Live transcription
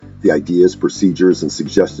The ideas, procedures, and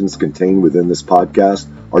suggestions contained within this podcast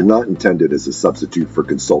are not intended as a substitute for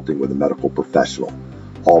consulting with a medical professional.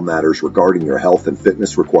 All matters regarding your health and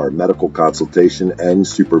fitness require medical consultation and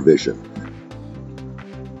supervision.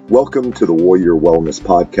 Welcome to the Warrior Wellness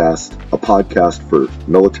Podcast, a podcast for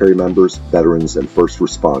military members, veterans, and first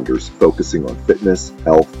responders focusing on fitness,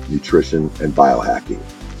 health, nutrition, and biohacking.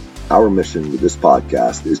 Our mission with this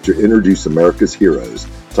podcast is to introduce America's heroes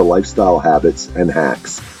to lifestyle habits and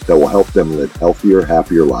hacks that will help them live healthier,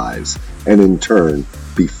 happier lives, and in turn,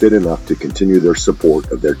 be fit enough to continue their support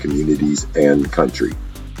of their communities and country.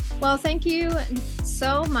 Well, thank you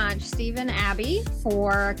so much, Stephen Abbey,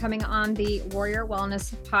 for coming on the Warrior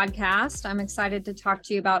Wellness Podcast. I'm excited to talk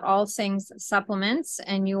to you about all things supplements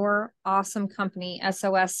and your awesome company,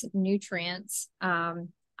 SOS Nutrients. I'm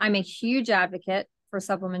a huge advocate for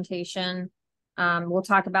supplementation. We'll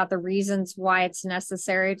talk about the reasons why it's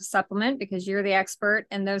necessary to supplement because you're the expert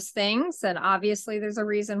in those things. And obviously there's a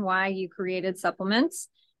reason why you created supplements.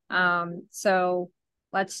 So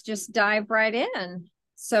let's just dive right in.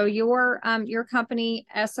 So your company,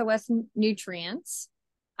 SOS Nutrients,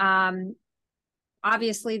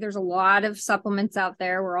 obviously there's a lot of supplements out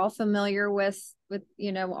there. We're all familiar with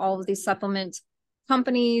all of these supplement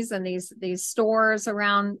companies and these stores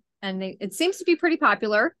around. And it seems to be pretty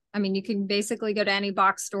popular. I mean, you can basically go to any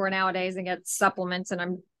box store nowadays and get supplements.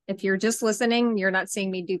 And if you're just listening, you're not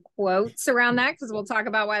seeing me do quotes around that because we'll talk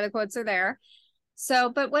about why the quotes are there.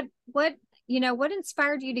 So, but what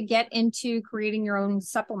inspired you to get into creating your own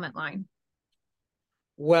supplement line?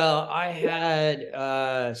 Well, I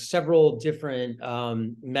had several different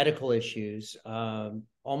medical issues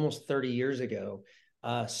almost 30 years ago.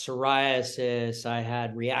 Psoriasis, I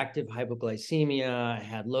had reactive hypoglycemia, I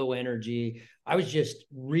had low energy. I was just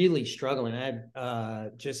really struggling. I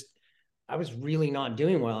was really not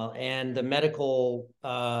doing well. And the medical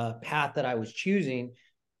path that I was choosing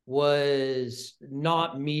was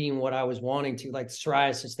not meeting what I was wanting to. Like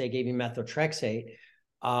psoriasis, they gave me methotrexate,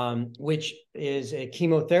 which is a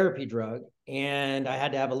chemotherapy drug. And I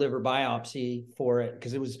had to have a liver biopsy for it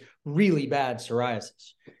because it was really bad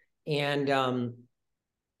psoriasis. And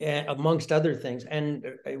amongst other things. And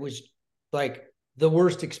it was like the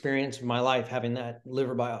worst experience of my life having that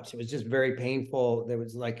liver biopsy. It was just very painful. There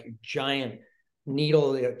was like a giant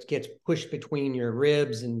needle that gets pushed between your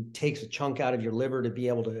ribs and takes a chunk out of your liver to be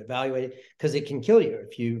able to evaluate it because it can kill you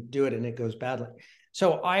if you do it and it goes badly.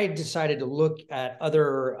 So I decided to look at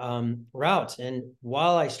other routes. And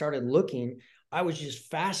while I started looking, I was just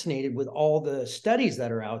fascinated with all the studies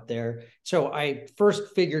that are out there. So I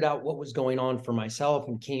first figured out what was going on for myself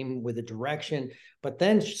and came with a direction, but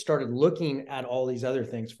then started looking at all these other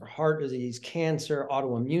things for heart disease, cancer,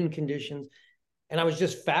 autoimmune conditions. And I was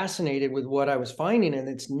just fascinated with what I was finding, and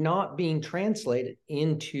it's not being translated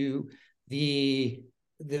into the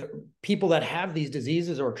people that have these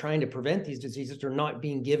diseases or trying to prevent these diseases are not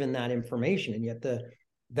being given that information. And yet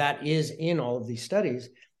that is in all of these studies.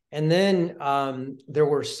 And then there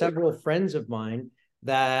were several friends of mine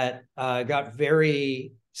that got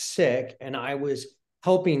very sick, and I was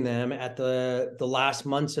helping them at the last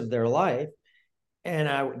months of their life.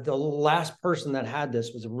 And the last person that had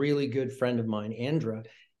this was a really good friend of mine, Andra.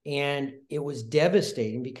 And it was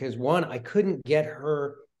devastating because, one, I couldn't get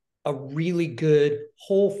her a really good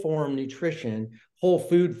whole food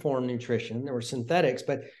form nutrition. There were synthetics,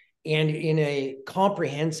 and in a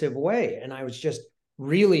comprehensive way. And I was just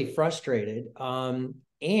really frustrated.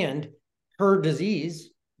 And her disease,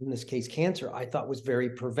 in this case, cancer, I thought was very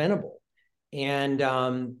preventable. And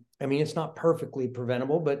I mean, it's not perfectly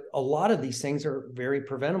preventable, but a lot of these things are very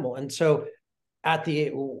preventable. And so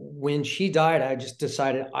when she died, I just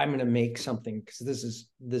decided I'm going to make something because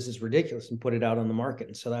this is ridiculous and put it out on the market.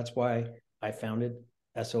 And so that's why I founded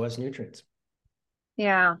SOS Nutrients.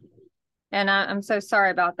 Yeah. And I'm so sorry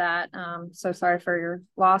about that. So sorry for your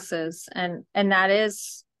losses. And that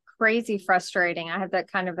is crazy frustrating. I have that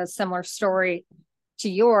kind of a similar story to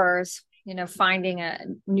yours, finding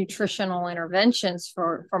nutritional interventions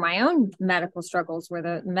for my own medical struggles where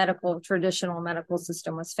the traditional medical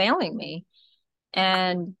system was failing me.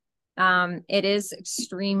 And it is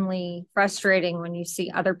extremely frustrating when you see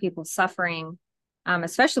other people suffering,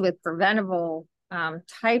 especially with preventable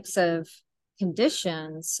types of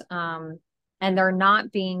conditions, and they're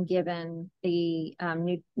not being given the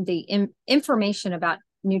information about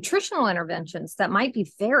nutritional interventions that might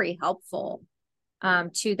be very helpful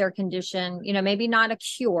to their condition. Maybe not a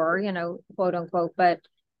cure, quote unquote, but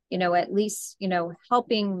at least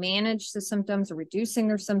helping manage the symptoms or reducing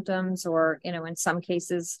their symptoms, or in some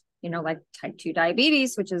cases, like type 2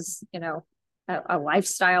 diabetes, which is a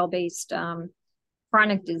lifestyle based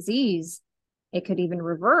chronic disease, it could even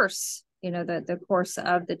reverse, the course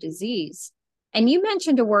of the disease. And you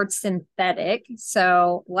mentioned a word synthetic.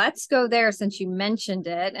 So let's go there since you mentioned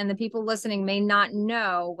it. And the people listening may not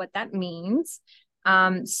know what that means.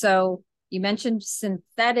 So you mentioned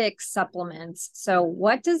synthetic supplements. So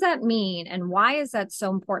what does that mean? And why is that so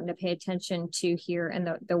important to pay attention to here in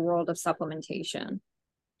the world of supplementation?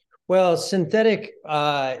 Well, synthetic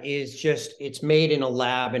it's made in a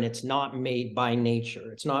lab, and it's not made by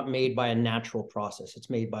nature. It's not made by a natural process. It's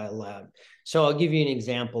made by a lab. So I'll give you an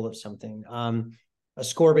example of something.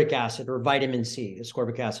 Ascorbic acid or vitamin C.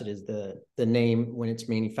 Ascorbic acid is the name when it's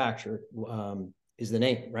manufactured, is the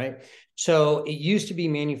name, right? So it used to be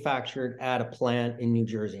manufactured at a plant in New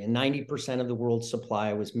Jersey, and 90% of the world's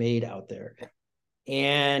supply was made out there.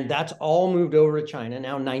 And that's all moved over to China.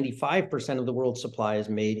 Now 95% of the world's supply is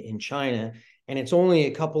made in China. And it's only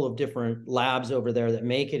a couple of different labs over there that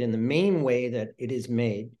make it in the main way that it is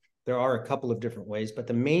made. There are a couple of different ways, but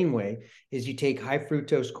the main way is you take high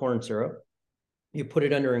fructose corn syrup, you put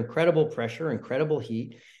it under incredible pressure, incredible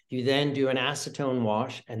heat. You then do an acetone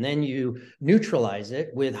wash, and then you neutralize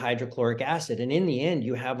it with hydrochloric acid. And in the end,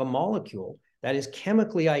 you have a molecule that is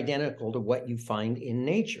chemically identical to what you find in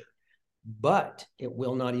nature. But it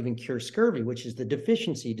will not even cure scurvy, which is the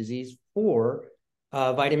deficiency disease for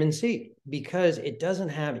vitamin C, because it doesn't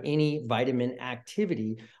have any vitamin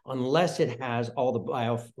activity unless it has all the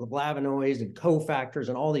bioflavonoids and cofactors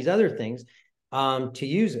and all these other things to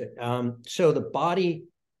use it. So the body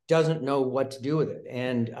doesn't know what to do with it.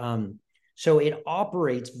 And so it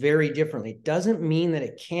operates very differently. It doesn't mean that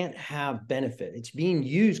it can't have benefit. It's being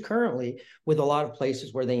used currently with a lot of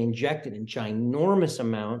places where they inject it in ginormous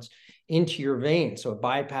amounts into your veins. So it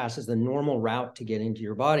bypasses the normal route to get into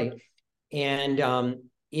your body. And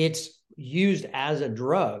it's used as a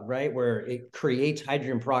drug, right? Where it creates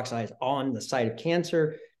hydrogen peroxide on the site of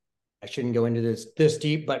cancer. I shouldn't go into this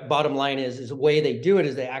deep, but bottom line is the way they do it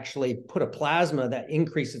is they actually put a plasma that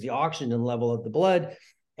increases the oxygen level of the blood,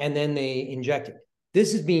 and then they inject it.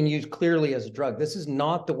 This is being used clearly as a drug. This is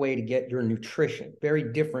not the way to get your nutrition.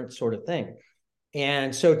 Very different sort of thing.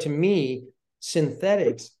 And so to me,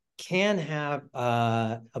 synthetics can have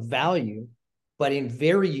a value, but in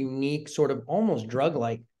very unique sort of almost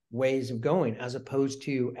drug-like ways of going, as opposed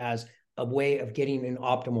to as a way of getting an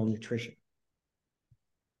optimal nutrition.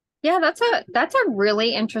 Yeah, that's a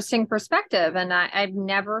really interesting perspective, and I've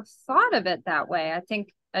never thought of it that way. I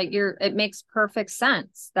think it makes perfect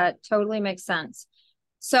sense. That totally makes sense.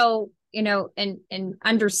 So, in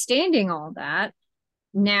understanding all that,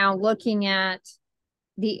 now looking at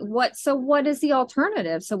what is the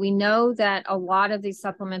alternative? So we know that a lot of these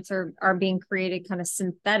supplements are being created kind of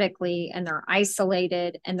synthetically, and they're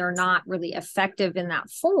isolated and they're not really effective in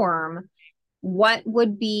that form. What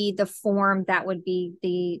would be the form that would be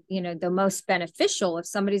the most beneficial if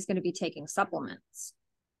somebody's going to be taking supplements?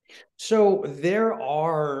 So there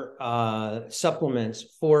are supplements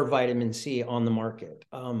for vitamin C on the market,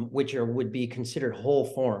 which would be considered whole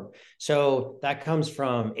form. So that comes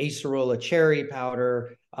from acerola cherry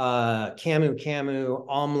powder, camu,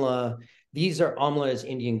 amla. Amla is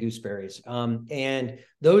Indian gooseberries. And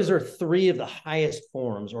those are three of the highest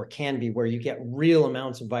forms, or can be, where you get real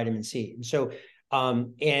amounts of vitamin C. And so,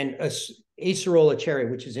 acerola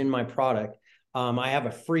cherry, which is in my product, I have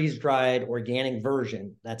a freeze-dried organic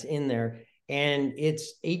version that's in there, and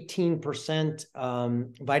it's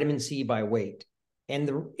 18% vitamin C by weight. And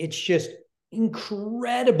it's just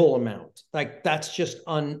incredible amount. Like, that's just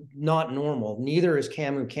not normal. Neither is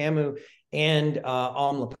camu and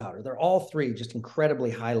amla powder. They're all three just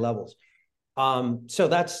incredibly high levels. So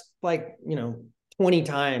that's like, 20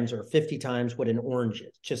 times or 50 times what an orange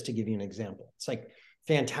is, just to give you an example. It's like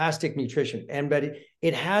fantastic nutrition. But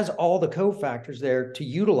it has all the cofactors there to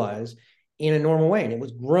utilize in a normal way. And it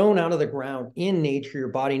was grown out of the ground in nature. Your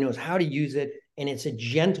body knows how to use it. And it's a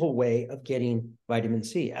gentle way of getting vitamin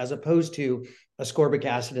C, as opposed to ascorbic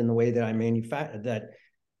acid in the way that I manufacture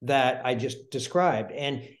that I just described.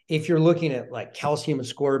 And if you're looking at like calcium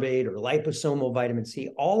ascorbate or liposomal vitamin C,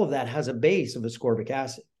 all of that has a base of ascorbic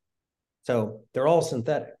acid. So they're all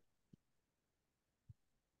synthetic.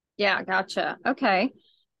 Yeah, gotcha. Okay.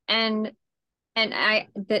 And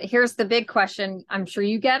here's the big question. I'm sure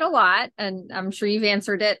you get a lot, and I'm sure you've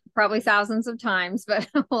answered it probably thousands of times, but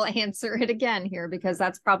we'll answer it again here, because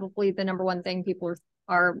that's probably the number one thing people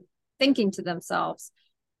are thinking to themselves,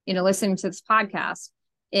 listening to this podcast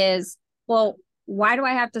is, well, why do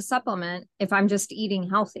I have to supplement if I'm just eating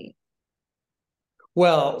healthy?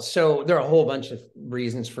 Well, so there are a whole bunch of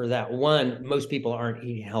reasons for that. One, most people aren't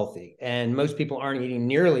eating healthy, and most people aren't eating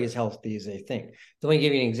nearly as healthy as they think. So let me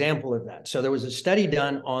give you an example of that. So there was a study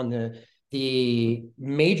done on the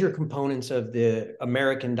major components of the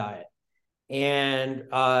American diet and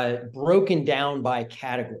broken down by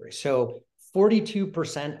category. So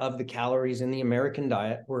 42% of the calories in the American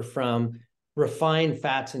diet were from refined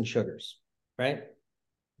fats and sugars, right?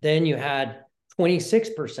 Then you had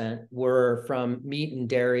 26% were from meat and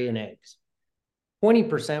dairy and eggs.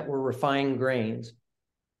 20% were refined grains.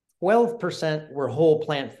 12% were whole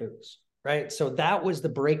plant foods, right? So that was the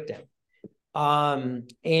breakdown. And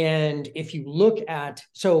if you look at,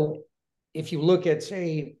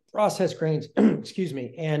 say, processed grains, excuse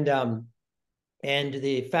me, and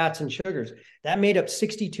the fats and sugars, that made up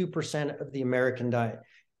 62% of the American diet.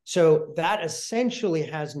 So that essentially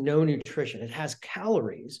has no nutrition. It has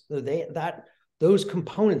calories. Those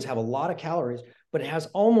components have a lot of calories, but it has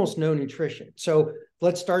almost no nutrition. So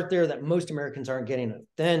let's start there, that most Americans aren't getting it.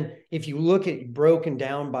 Then if you look at it broken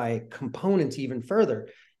down by components even further,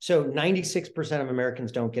 so 96% of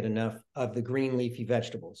Americans don't get enough of the green leafy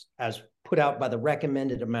vegetables as put out by the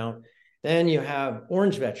recommended amount. Then you have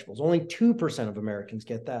orange vegetables. Only 2% of Americans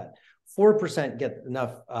get that. 4% get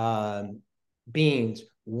enough beans.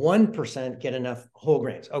 1% get enough whole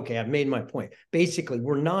grains. Okay, I've made my point. Basically,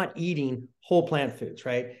 we're not eating whole plant foods,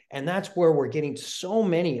 right? And that's where we're getting so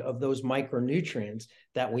many of those micronutrients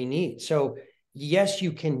that we need. So yes,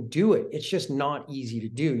 you can do it. It's just not easy to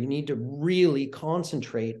do. You need to really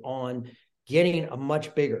concentrate on getting a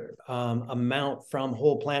much bigger amount from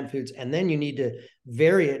whole plant foods. And then you need to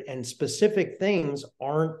vary it. And specific things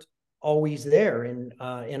aren't always there in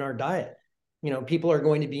our diet. People are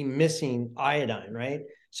going to be missing iodine, right?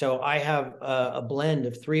 So I have a blend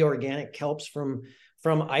of 3 organic kelps from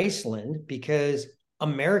Iceland, because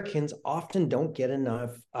Americans often don't get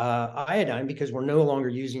enough iodine because we're no longer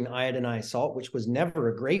using iodinized salt, which was never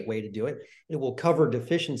a great way to do it. It will cover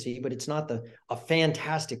deficiency, but it's not a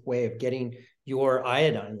fantastic way of getting your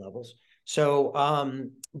iodine levels. So,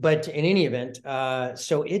 but in any event,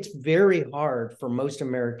 so it's very hard for most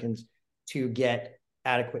Americans to get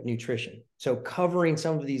adequate nutrition. So covering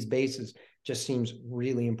some of these bases just seems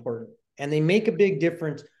really important. And they make a big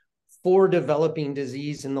difference for developing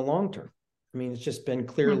disease in the long term. I mean, it's just been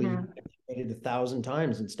clearly demonstrated 1,000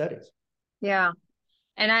 times in studies. Yeah.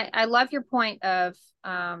 And I love your point of,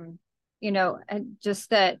 just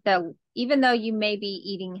that even though you may be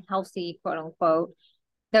eating healthy, quote unquote,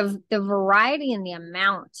 the variety and the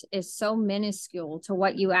amount is so minuscule to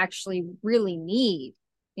what you actually really need,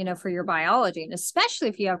 for your biology. And especially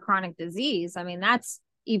if you have chronic disease, I mean, that's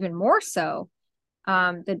even more so.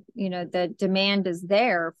 The demand is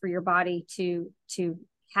there for your body to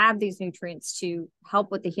have these nutrients to help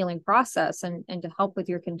with the healing process and to help with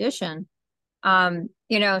your condition.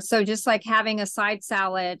 So just like having a side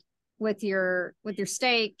salad with your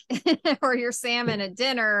steak or your salmon at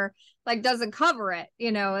dinner, like doesn't cover it.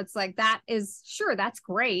 It's like, that is sure, that's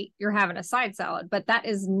great. You're having a side salad, but that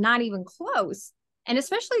is not even close. And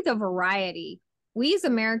especially the variety. We as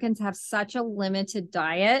Americans have such a limited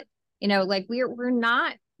diet, like we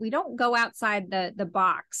don't go outside the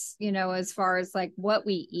box, as far as like what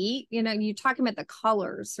we eat. You're talking about the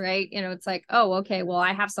colors, right? It's like, oh, okay, well,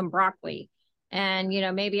 I have some broccoli and,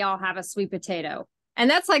 maybe I'll have a sweet potato. And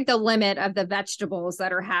that's like the limit of the vegetables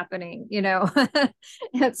that are happening,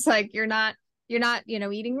 It's like you're not,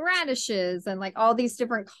 eating radishes and like all these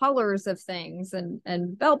different colors of things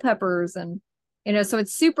and bell peppers and, so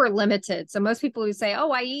it's super limited. So most people who say, oh,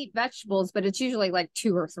 I eat vegetables, but it's usually like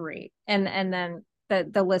 2 or 3. And then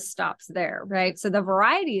the list stops there, right? So the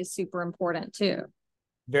variety is super important too.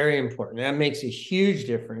 Very important. That makes a huge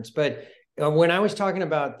difference. But when I was talking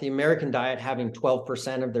about the American diet having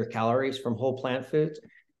 12% of their calories from whole plant foods,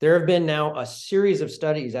 there have been now a series of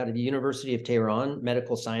studies out of the University of Tehran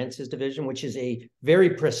Medical Sciences Division, which is a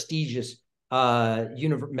very prestigious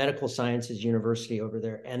medical sciences university over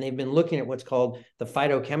there. And they've been looking at what's called the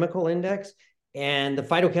phytochemical index. And the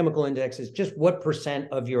phytochemical index is just what percent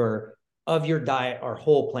of your diet are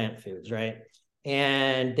whole plant foods, right?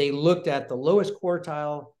 And they looked at the lowest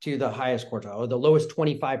quartile to the highest quartile, or the lowest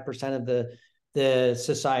 25% of the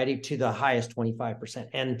society to the highest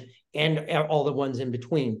 25%, and all the ones in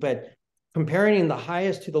between. But comparing the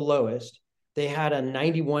highest to the lowest, they had a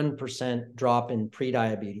 91% drop in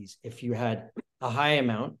prediabetes if you had a high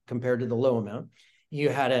amount compared to the low amount. You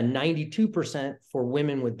had a 92% for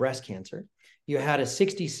women with breast cancer. You had a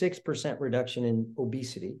 66% reduction in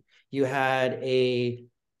obesity. You had a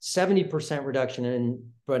 70% reduction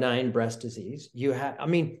in benign breast disease.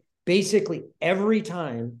 Basically every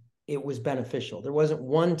time it was beneficial. There wasn't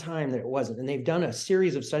one time that it wasn't. And they've done a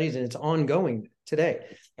series of studies, and it's ongoing today.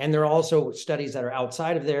 And there are also studies that are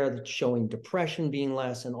outside of there that showing depression being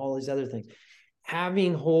less and all these other things.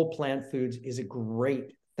 Having whole plant foods is a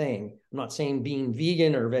great thing. I'm not saying being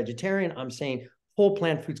vegan or vegetarian. I'm saying whole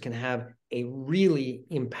plant foods can have a really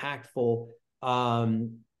impactful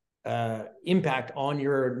impact on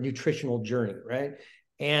your nutritional journey, right?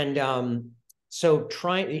 And so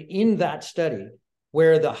trying in that study,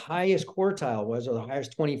 where the highest quartile was, or the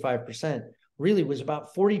highest 25%, really was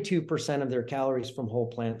about 42% of their calories from whole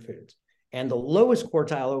plant foods. And the lowest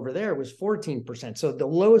quartile over there was 14%. So the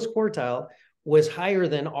lowest quartile was higher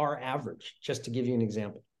than our average, just to give you an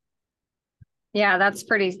example. Yeah, that's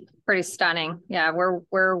pretty stunning. Yeah,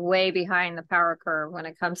 we're way behind the power curve when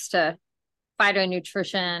it comes to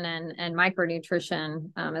phytonutrition and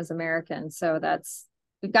micronutrition as Americans. So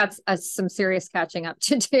we've got some serious catching up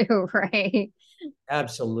to do, right?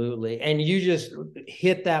 Absolutely. And you just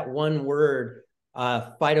hit that one word,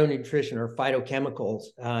 phytonutrition or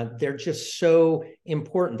phytochemicals. They're just so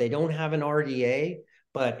important. They don't have an RDA,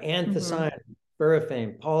 but anthocyanins,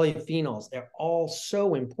 spirifane, polyphenols, they're all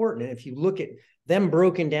so important. And if you look at them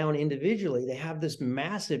broken down individually, they have this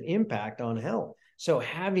massive impact on health. So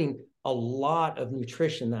having a lot of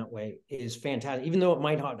nutrition that way is fantastic. Even though it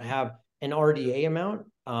might not have an RDA amount,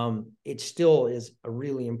 it still is a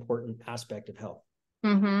really important aspect of health.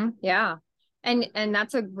 Yeah. And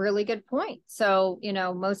that's a really good point. So,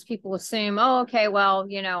 most people assume, oh, okay, well,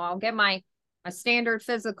 I'll get my standard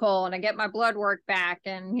physical and I get my blood work back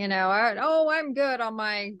and, I'm good on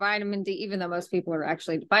my vitamin D, even though most people are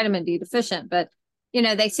actually vitamin D deficient, but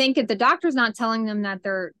they think if the doctor's not telling them that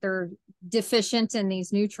they're deficient in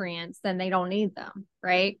these nutrients, then they don't need them.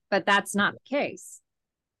 Right. But that's not the case.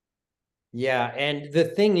 Yeah. And the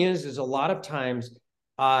thing is a lot of times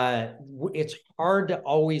it's hard to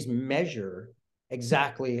always measure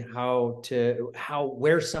exactly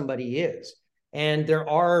where somebody is. And there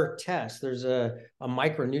are tests. There's a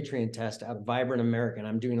micronutrient test out of Vibrant American.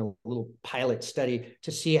 I'm doing a little pilot study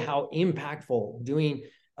to see how impactful doing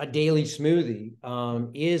a daily smoothie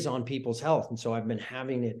is on people's health. And so I've been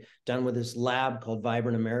having it done with this lab called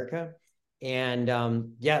Vibrant America. And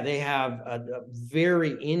they have a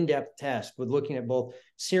very in-depth test with looking at both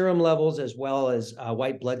serum levels as well as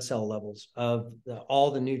white blood cell levels of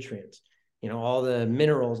all the nutrients, all the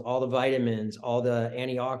minerals, all the vitamins, all the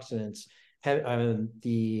antioxidants,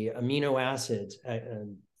 the amino acids,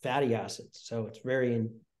 fatty acids. So it's very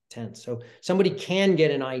intense. So somebody can get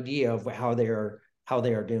an idea of how they are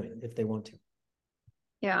doing if they want to.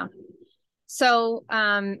 Yeah. So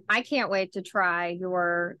I can't wait to try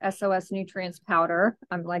your SOS Nutrients powder.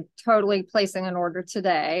 I'm like totally placing an order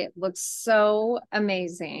today. It looks so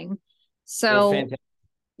amazing. So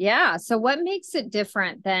yeah. So what makes it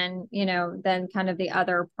different than kind of the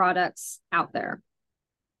other products out there?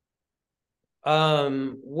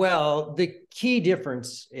 Well, the key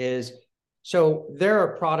difference is, so there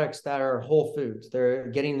are products that are whole foods. They're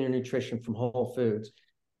getting their nutrition from whole foods,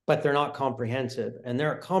 but they're not comprehensive. And there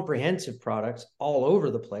are comprehensive products all over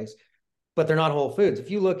the place, but they're not whole foods. If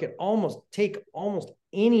you look at take almost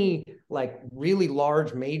any like really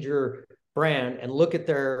large major brand and look at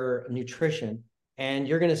their nutrition, and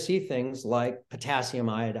you're going to see things like potassium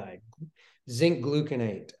iodide, zinc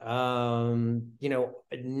gluconate,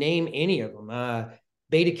 name any of them.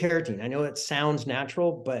 Beta carotene. I know it sounds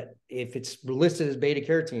natural, but if it's listed as beta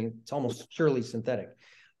carotene, it's almost surely synthetic.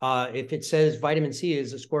 If it says vitamin C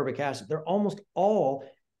is ascorbic acid, they're almost all,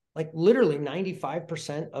 like literally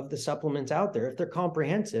 95% of the supplements out there, if they're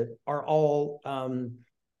comprehensive, are all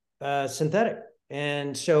synthetic.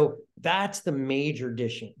 And so that's the major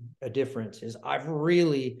difference is I've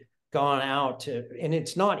really gone out and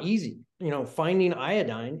it's not easy. Finding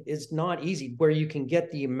iodine is not easy, where you can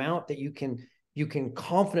get the amount that you can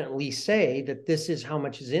confidently say that this is how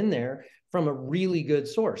much is in there from a really good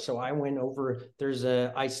source. So I went over, there's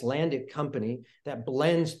an Icelandic company that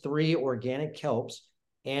blends 3 organic kelps.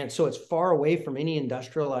 And so it's far away from any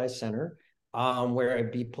industrialized center where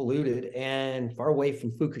it'd be polluted, and far away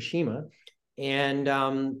from Fukushima. And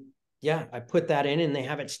I put that in, and they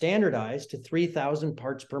have it standardized to 3,000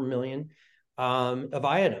 parts per million of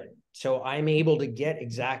iodine. So I'm able to get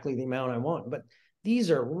exactly the amount I want. But these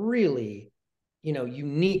are really,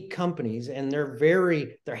 unique companies, and they're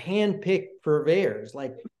hand-picked purveyors.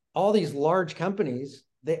 Like all these large companies,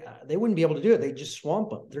 they wouldn't be able to do it. They just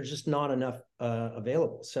swamp them. There's just not enough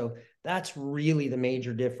available. So that's really the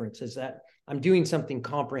major difference, is that I'm doing something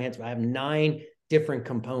comprehensive. I have 9 different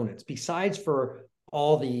components besides for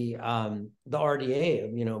all the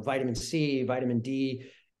RDA, vitamin C, vitamin D,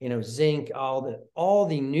 zinc, all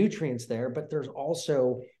the nutrients there. But there's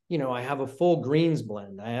also, I have a full greens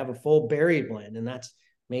blend, I have a full berry blend, and that's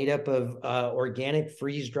made up of organic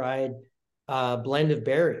freeze-dried blend of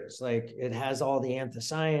berries. Like, it has all the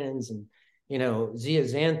anthocyanins and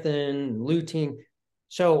zeaxanthin, lutein.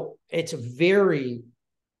 So it's a very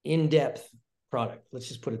in-depth product. Let's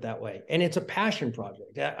just put it that way. And it's a passion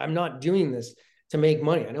project. I'm not doing this to make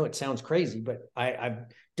money. I know it sounds crazy, but I've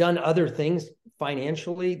done other things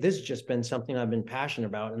financially. This has just been something I've been passionate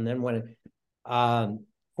about. And then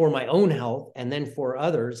for my own health, and then for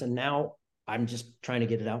others. And now I'm just trying to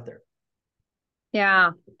get it out there.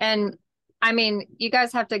 Yeah. And I mean, you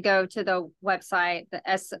guys have to go to the website, the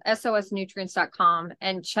sosnutrients.com,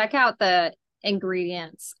 and check out the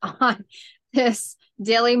ingredients on this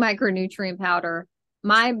daily micronutrient powder.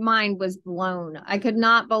 My mind was blown. I could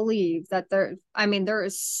not believe that there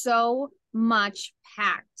is so much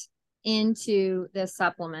packed into this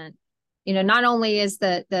supplement. Not only is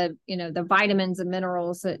the vitamins and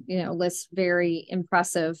minerals that, list very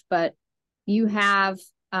impressive, but you have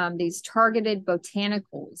these targeted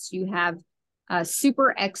botanicals, you have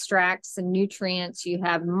super extracts and nutrients, you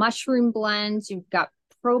have mushroom blends, you've got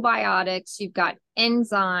probiotics, you've got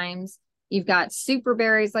enzymes, you've got super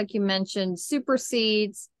berries, like you mentioned, super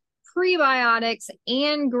seeds, prebiotics,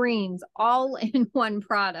 and greens all in one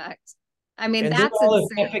product. I mean, and that's all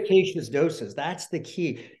efficacious doses. That's the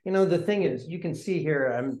key. The thing is, you can see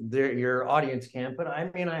here, your audience can't, but I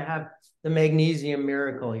have the magnesium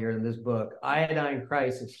miracle here in this book, iodine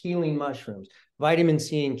crisis, healing mushrooms, vitamin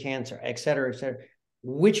C in cancer, et cetera, et cetera.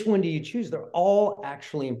 Which one do you choose? They're all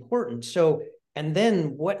actually important. So, and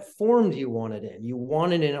then what form do you want it in? You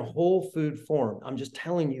want it in a whole food form. I'm just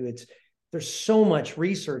telling you, there's so much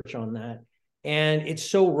research on that. And it's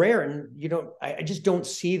so rare. And I just don't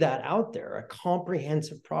see that out there, a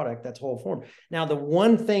comprehensive product that's whole form. Now, the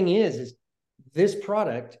one thing is this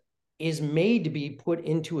product is made to be put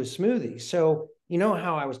into a smoothie. So,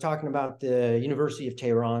 how I was talking about the University of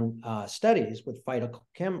Tehran studies with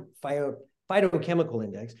phytochemical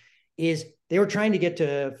index, is they were trying to get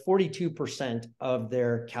to 42% of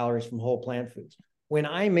their calories from whole plant foods. When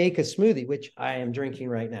I make a smoothie, which I am drinking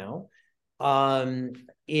right now, I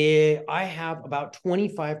have about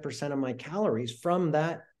 25% of my calories from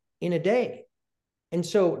that in a day. And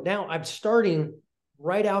so now I'm starting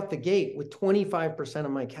right out the gate with 25%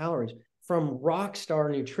 of my calories from Rockstar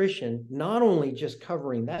Nutrition, not only just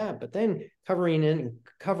covering that, but then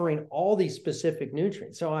covering all these specific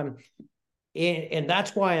nutrients. So and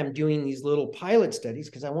that's why I'm doing these little pilot studies,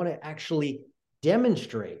 because I want to actually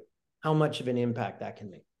demonstrate how much of an impact that can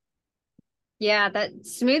make. Yeah, that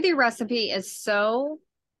smoothie recipe is so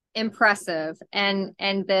impressive. And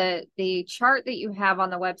the chart that you have on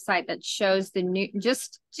the website that shows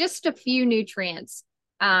just a few nutrients,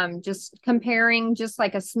 just comparing, just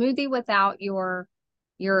like a smoothie without your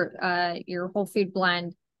whole food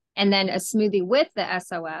blend, and then a smoothie with the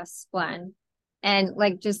SOS blend. And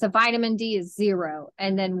like, just the vitamin D is 0.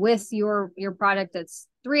 And then with your product, it's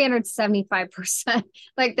 375%.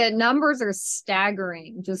 Like, the numbers are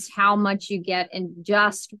staggering, just how much you get in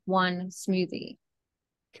just one smoothie.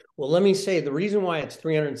 Well, let me say, the reason why it's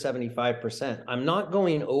 375%, I'm not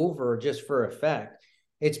going over just for effect.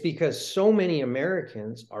 It's because so many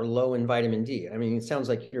Americans are low in vitamin D. I mean, it sounds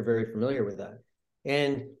like you're very familiar with that.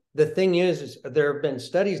 And the thing is there have been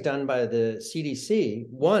studies done by the CDC.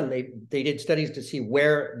 One, they did studies to see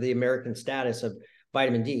where the American status of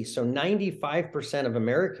vitamin D. So 95% of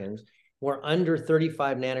Americans were under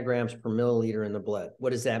 35 nanograms per milliliter in the blood.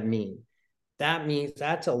 What does that mean? That means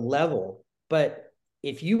that's a level. But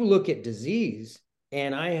if you look at disease,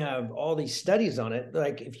 and I have all these studies on it,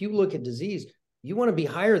 like, if you look at disease, you want to be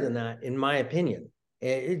higher than that, in my opinion.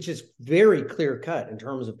 It's just very clear cut in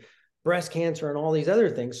terms of breast cancer and all these other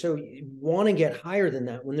things. So you want to get higher than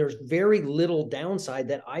that when there's very little downside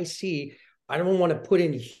that I see. I don't want to put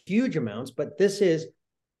in huge amounts, but this is,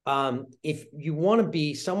 if you want to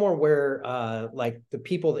be somewhere where like the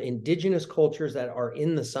people, the indigenous cultures that are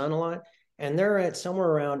in the sun a lot, and they're at somewhere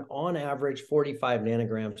around, on average, 45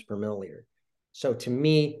 nanograms per milliliter. So to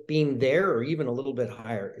me, being there or even a little bit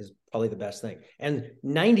higher is probably the best thing. And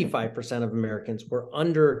 95% of Americans were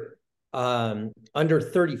under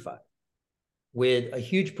 35, with a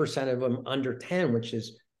huge percent of them under 10, which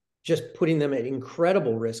is just putting them at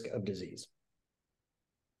incredible risk of disease.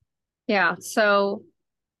 Yeah. So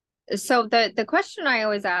the question I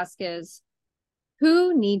always ask is,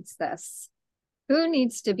 who needs this? Who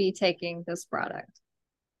needs to be taking this product?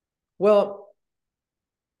 Well,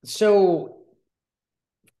 so,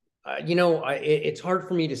 it's hard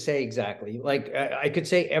for me to say exactly. Like, I could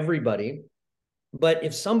say everybody, But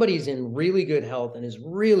if somebody's in really good health and is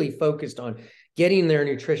really focused on getting their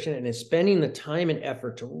nutrition and is spending the time and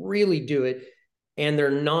effort to really do it, and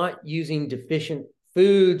they're not using deficient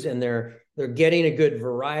foods, and they're getting a good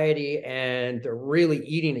variety, and they're really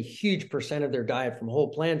eating a huge percent of their diet from whole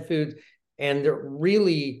plant foods, and they're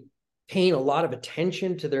really paying a lot of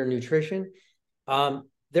attention to their nutrition,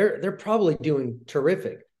 they're probably doing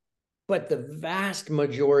terrific. But the vast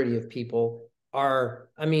majority of people are,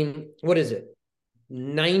 I mean, what is it?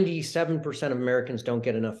 97% of Americans don't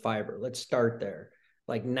get enough fiber. Let's start there.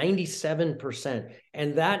 Like 97%.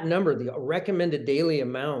 And that number, the recommended daily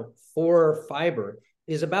amount for fiber,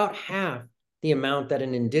 is about half the amount that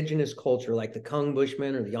an indigenous culture like the Kung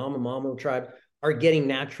Bushmen or the Yanomamo tribe are getting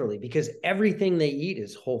naturally, because everything they eat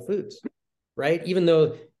is whole foods, right? Even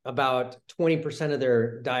though about 20% of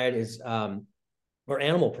their diet is or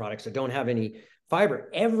animal products that don't have any fiber,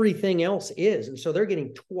 everything else is. And so they're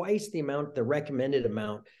getting twice the amount, the recommended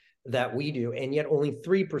amount that we do. And yet only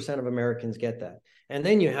 3% of Americans get that. And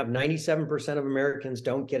then you have 97% of Americans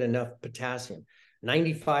don't get enough potassium.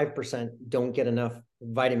 95% don't get enough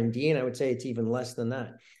vitamin D. And I would say it's even less than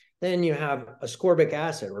that. Then you have ascorbic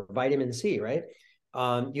acid or vitamin C, right?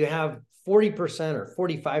 You have 40% or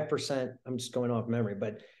 45%, I'm just going off memory,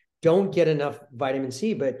 but don't get enough vitamin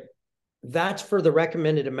C. But that's for the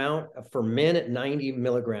recommended amount for men at 90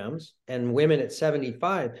 milligrams and women at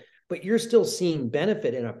 75. But you're still seeing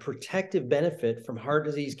benefit and a protective benefit from heart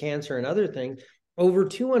disease, cancer, and other things over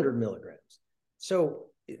 200 milligrams. So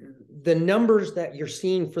the numbers that you're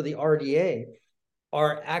seeing for the RDA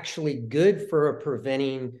are actually good for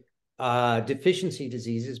preventing deficiency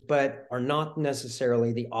diseases, but are not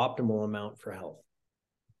necessarily the optimal amount for health.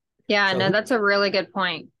 Yeah, no, that's a really good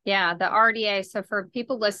point. Yeah, the RDA. So for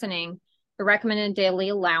people listening, the recommended daily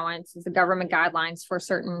allowance is the government guidelines for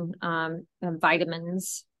certain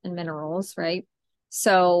vitamins and minerals, right?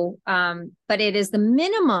 So, but it is the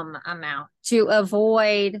minimum amount to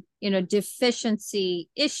avoid, deficiency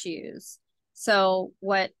issues. So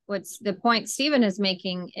what's the point Stephen is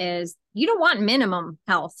making is you don't want minimum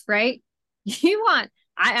health, right? You want,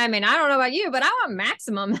 I mean, I don't know about you, but I want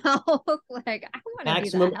maximum health. Like I want to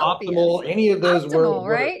maximum, be the healthiest. optimal, any of those optimal,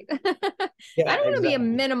 words, right? Yeah, I don't want to exactly. be a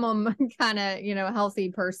minimum kind of,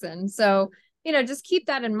 healthy person. So, just keep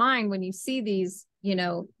that in mind when you see these,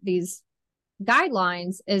 these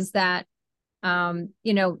guidelines, is that,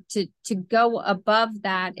 to go above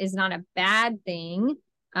that is not a bad thing.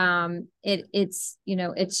 It's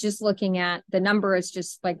just looking at the number is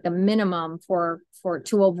just like the minimum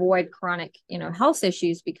to avoid chronic, health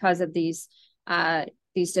issues because of these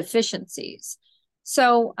deficiencies.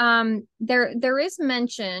 So there is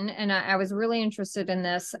mention, and I was really interested in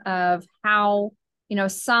this, of how, the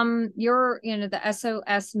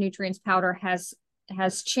SOS Nutrients powder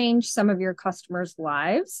has changed some of your customers'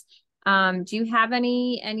 lives. Do you have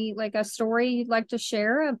any like a story you'd like to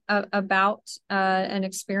share about an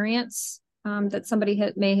experience that somebody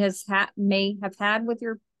may have had with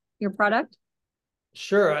your product?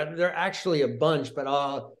 Sure, there are actually a bunch, but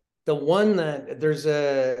the one that there's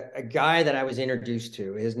a guy that I was introduced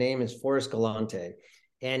to. His name is Forrest Galante,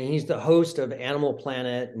 and he's the host of Animal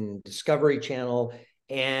Planet and Discovery Channel,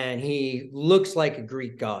 and he looks like a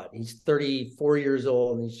Greek god. He's 34 years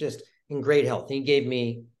old, and he's just in great health. He gave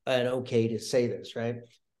me an okay to say this, right?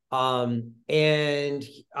 And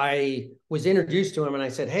I was introduced to him, and I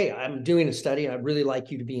said, "Hey, I'm doing a study. I'd really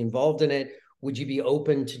like you to be involved in it. Would you be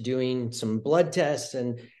open to doing some blood tests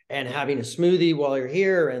and having a smoothie while you're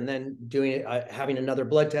here, and then doing having another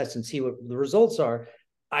blood test and see what the results are?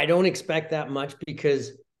 I don't expect that much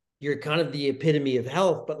because you're kind of the epitome of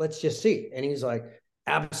health, but let's just see." And he's like,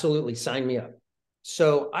 "Absolutely, sign me up."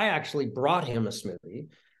 So I actually brought him a smoothie.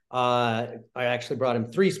 I actually brought him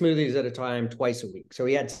 3 smoothies at a time, twice a week. So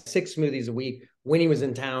he had 6 smoothies a week when he was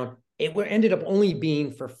in town. It ended up only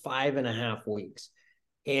being for 5.5 weeks.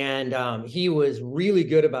 And he was really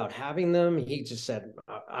good about having them. He just said,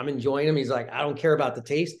 "I'm enjoying them." He's like, "I don't care about the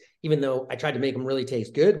taste," even though I tried to make them really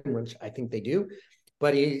taste good, which I think they do.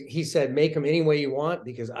 But he said, "Make them any way you want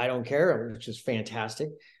because I don't care," which is fantastic.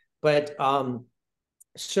 But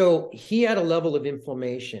so he had a level of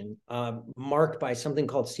inflammation marked by something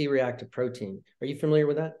called C-reactive protein. Are you familiar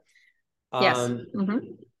with that? Yes.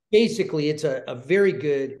 Basically, it's a very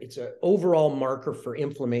good, it's an overall marker for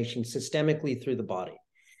inflammation systemically through the body.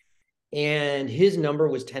 And his number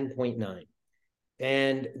was 10.9.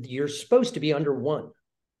 And you're supposed to be under 1.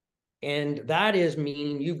 And that is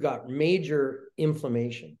meaning you've got major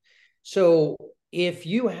inflammation. So if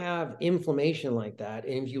you have inflammation like that,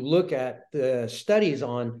 and if you look at the studies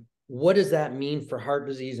on what does that mean for heart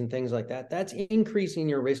disease and things like that? That's increasing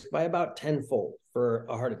your risk by about tenfold for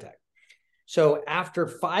a heart attack. So after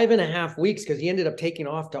 5.5 weeks, because he ended up taking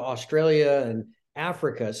off to Australia and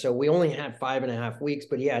Africa, so we only had 5.5 weeks,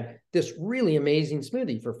 but he had this really amazing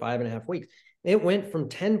smoothie for 5.5 weeks. It went from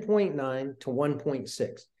 10.9 to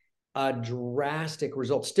 1.6, a drastic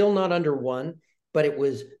result. Still not under 1, but it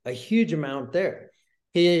was a huge amount there.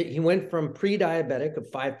 He went from pre-diabetic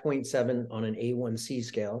of 5.7 on an A1C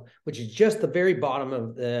scale, which is just the very bottom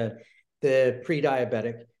of the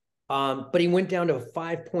pre-diabetic. But he went down to a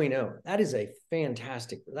 5.0. That is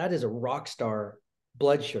that is a rock star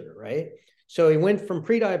blood sugar, right? So he went from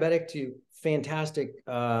pre-diabetic to fantastic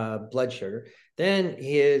blood sugar. Then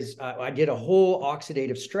I did a whole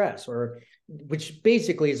oxidative stress, which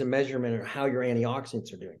basically is a measurement of how your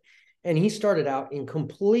antioxidants are doing. And he started out in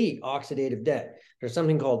complete oxidative debt. There's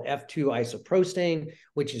something called F2 isoprostane,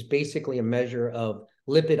 which is basically a measure of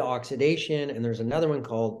lipid oxidation. And there's another one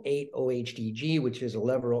called 8-OHDG, which is a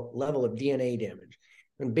level of DNA damage.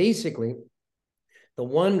 And basically, the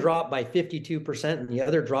one dropped by 52% and the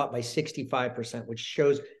other dropped by 65%, which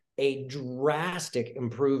shows a drastic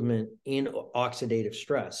improvement in oxidative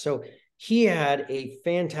stress. So he had a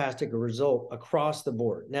fantastic result across the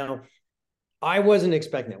board. Now, I wasn't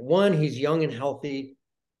expecting that. One, he's young and healthy.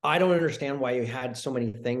 I don't understand why he had so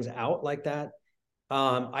many things out like that.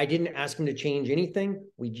 I didn't ask him to change anything.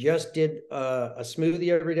 We just did a smoothie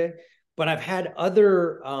every day. But I've had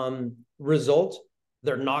other results.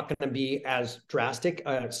 They're not going to be as drastic.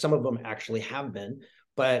 Some of them actually have been,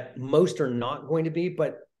 but most are not going to be.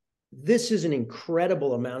 But this is an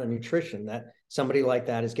incredible amount of nutrition that somebody like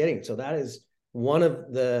that is getting. So that is one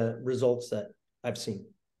of the results that I've seen.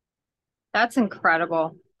 That's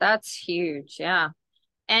incredible. That's huge. Yeah.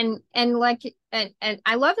 And I love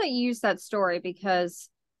that you use that story, because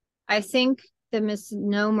I think the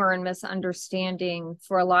misnomer and misunderstanding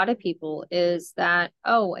for a lot of people is that,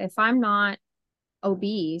 oh, if I'm not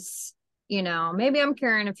obese, maybe I'm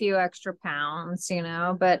carrying a few extra pounds,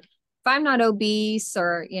 but if I'm not obese,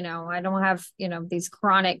 or, I don't have, these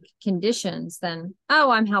chronic conditions, then, oh,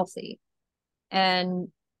 I'm healthy. And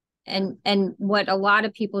what a lot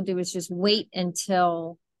of people do is just wait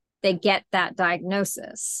until they get that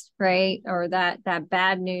diagnosis, right? Or that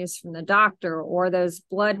bad news from the doctor, or those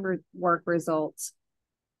blood work results,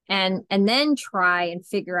 and then try and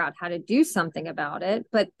figure out how to do something about it.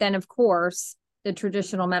 But then, of course, the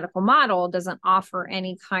traditional medical model doesn't offer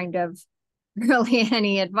any kind of really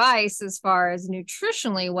any advice as far as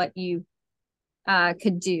nutritionally what you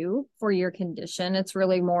could do for your condition. It's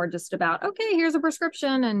really more just about, okay, here's a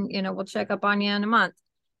prescription, and we'll check up on you in a month.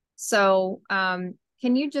 So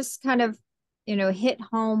can you just kind of hit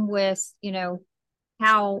home with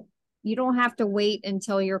how you don't have to wait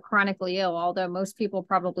until you're chronically ill, although most people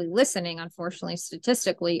probably listening, unfortunately,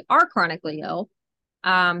 statistically, are chronically ill.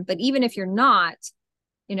 But even if you're not,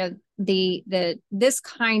 this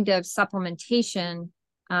kind of supplementation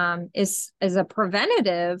is a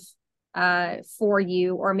preventative for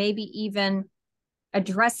you, or maybe even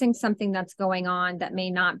addressing something that's going on that may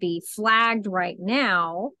not be flagged right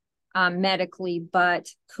now medically, but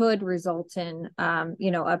could result in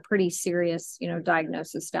a pretty serious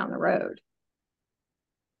diagnosis down the road.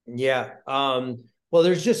 Yeah. Well,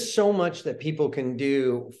 there's just so much that people can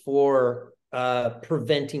do for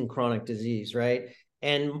preventing chronic disease, right?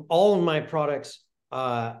 And all of my products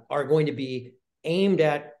are going to be aimed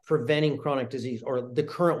at preventing chronic disease, or the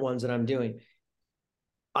current ones that I'm doing.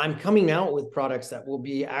 I'm coming out with products that will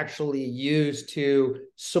be actually used to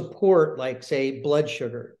support, like, say, blood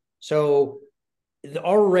sugar. So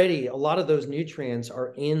already a lot of those nutrients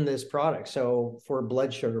are in this product. So for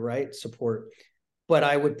blood sugar, right, support. But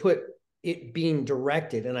I would put it being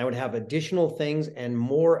directed, and I would have additional things and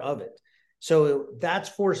more of it. So that's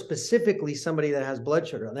for specifically somebody that has blood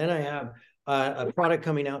sugar. And then I have a product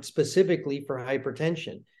coming out specifically for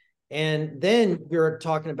hypertension. And then you're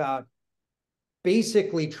talking about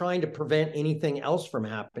basically trying to prevent anything else from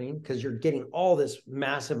happening, because you're getting all this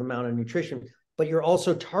massive amount of nutrition, but you're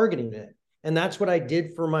also targeting it. And that's what I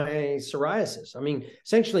did for my psoriasis. I mean,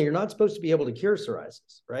 essentially, you're not supposed to be able to cure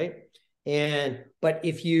psoriasis, right? But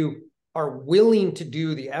if you are willing to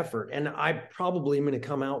do the effort, and I probably am going to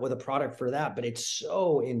come out with a product for that, but it's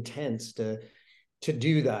so intense to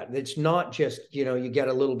do that. It's not just, you get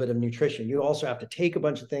a little bit of nutrition. You also have to take a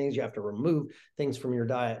bunch of things. You have to remove things from your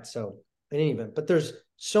diet. So in any event, but there's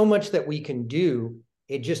so much that we can do.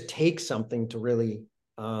 It just takes something to really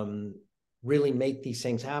make these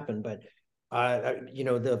things happen. But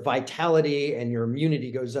the vitality and your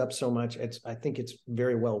immunity goes up so much. I think it's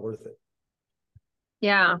very well worth it.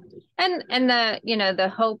 Yeah. And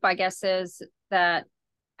the hope, I guess, is that,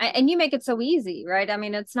 and you make it so easy, right? I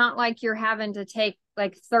mean, it's not like you're having to take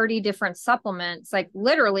like 30 different supplements, like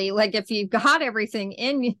literally, like if you've got everything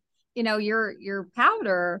in, your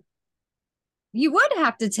powder, you would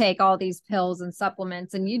have to take all these pills and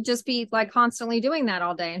supplements, and you'd just be like constantly doing that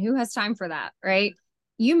all day. And who has time for that, right?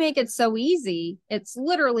 You make it so easy. It's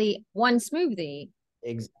literally one smoothie.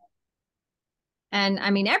 Exactly. And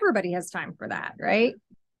I mean, everybody has time for that, right?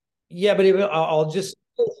 Yeah, but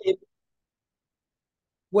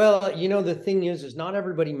well, the thing is not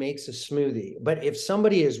everybody makes a smoothie, but if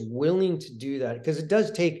somebody is willing to do that, because it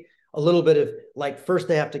does take a little bit of, like, first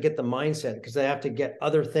they have to get the mindset, because they have to get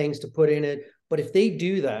other things to put in it. But if they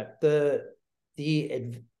do that, the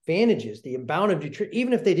advantages, the amount of nutrition,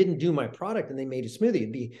 even if they didn't do my product and they made a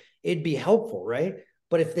smoothie, it'd be helpful, right?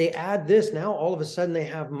 But if they add this, now all of a sudden they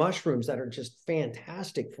have mushrooms that are just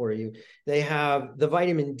fantastic for you. They have the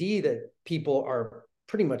vitamin D that people are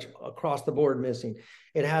pretty much across the board missing.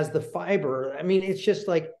 It has the fiber. I mean, it's just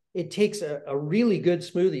like, it takes a really good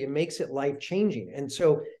smoothie and makes it life-changing. And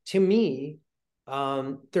so to me,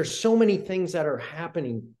 there's so many things that are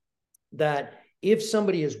happening that if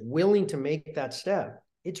somebody is willing to make that step,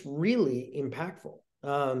 it's really impactful.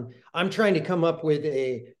 I'm trying to come up with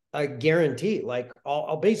a guarantee. Like,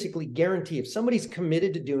 I'll basically guarantee, if somebody's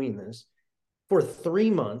committed to doing this for 3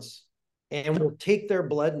 months, and we'll take their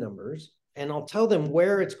blood numbers, and I'll tell them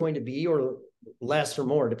where it's going to be, or less or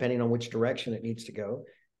more, depending on which direction it needs to go.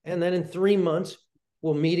 And then in 3 months,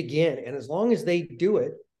 we'll meet again. And as long as they do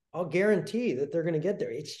it, I'll guarantee that they're going to get there.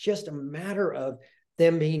 It's just a matter of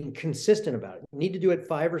them being consistent about it. You need to do it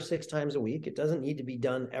 5 or 6 times a week. It doesn't need to be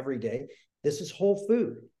done every day. This is whole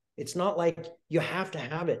food. It's not like you have to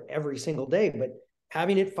have it every single day, but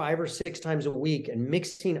having it 5 or 6 times a week and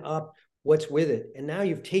mixing up what's with it. And now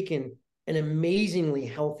you've taken an amazingly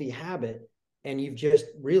healthy habit and you've just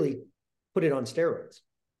really put it on steroids.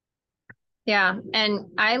 Yeah. And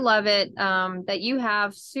I love it that you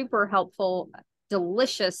have super helpful,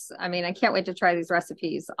 delicious. I mean, I can't wait to try these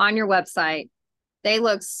recipes on your website. They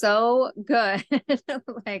look so good.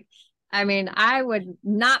 Like, I mean, I would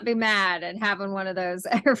not be mad at having one of those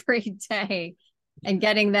every day and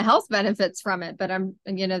getting the health benefits from it. But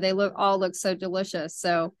they all look so delicious.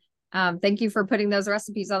 So thank you for putting those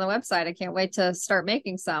recipes on the website. I can't wait to start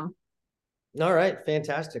making some. All right.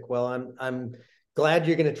 Fantastic. Well, I'm glad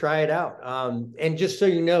you're going to try it out. And just so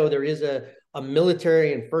you know, there is a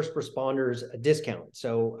military and first responders discount.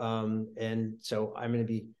 So, so I'm going to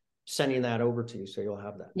be sending that over to you, so you'll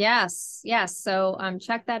have that. Yes. So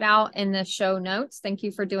check that out in the show notes. Thank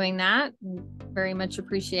you for doing that. Very much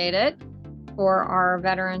appreciate it for our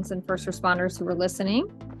veterans and first responders who are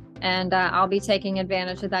listening. And I'll be taking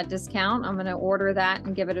advantage of that discount. I'm going to order that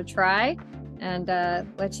and give it a try, and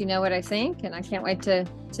let you know what I think. And I can't wait to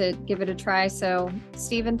give it a try. So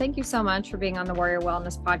Stephen, thank you so much for being on the Warrior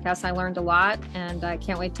Wellness Podcast. I learned a lot, and I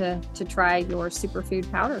can't wait to try your superfood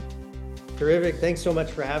powder. Terrific. Thanks so much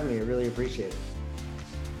for having me. I really appreciate it.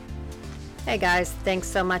 Hey guys, thanks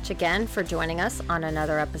so much again for joining us on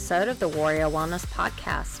another episode of the Warrior Wellness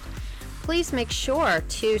Podcast. Please make sure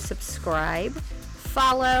to subscribe,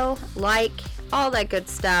 follow, like, all that good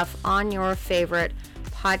stuff on your favorite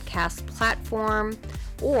podcast platform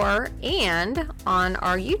and on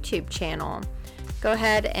our YouTube channel. Go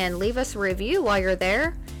ahead and leave us a review while you're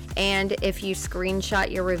there. And if you screenshot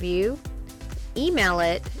your review, email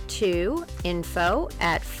it to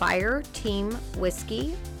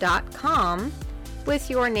info@fireteamwhiskey.com with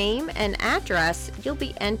your name and address. You'll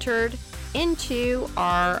be entered into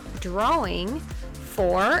our drawing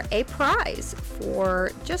for a prize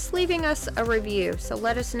for just leaving us a review. So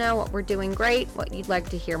let us know what we're doing great, what you'd like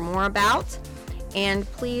to hear more about, and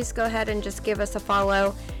please go ahead and just give us a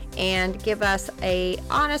follow and give us a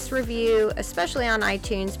honest review, especially on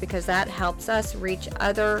iTunes, because that helps us reach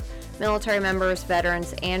other military members,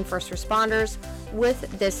 veterans, and first responders with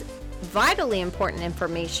this vitally important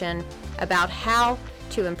information about how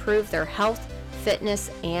to improve their health, fitness,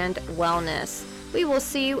 and wellness. We will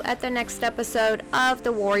see you at the next episode of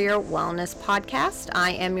the Warrior Wellness Podcast.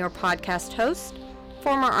 I am your podcast host,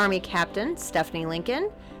 former Army Captain Stephanie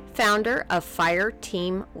Lincoln, founder of Fire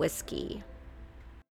Team Whiskey.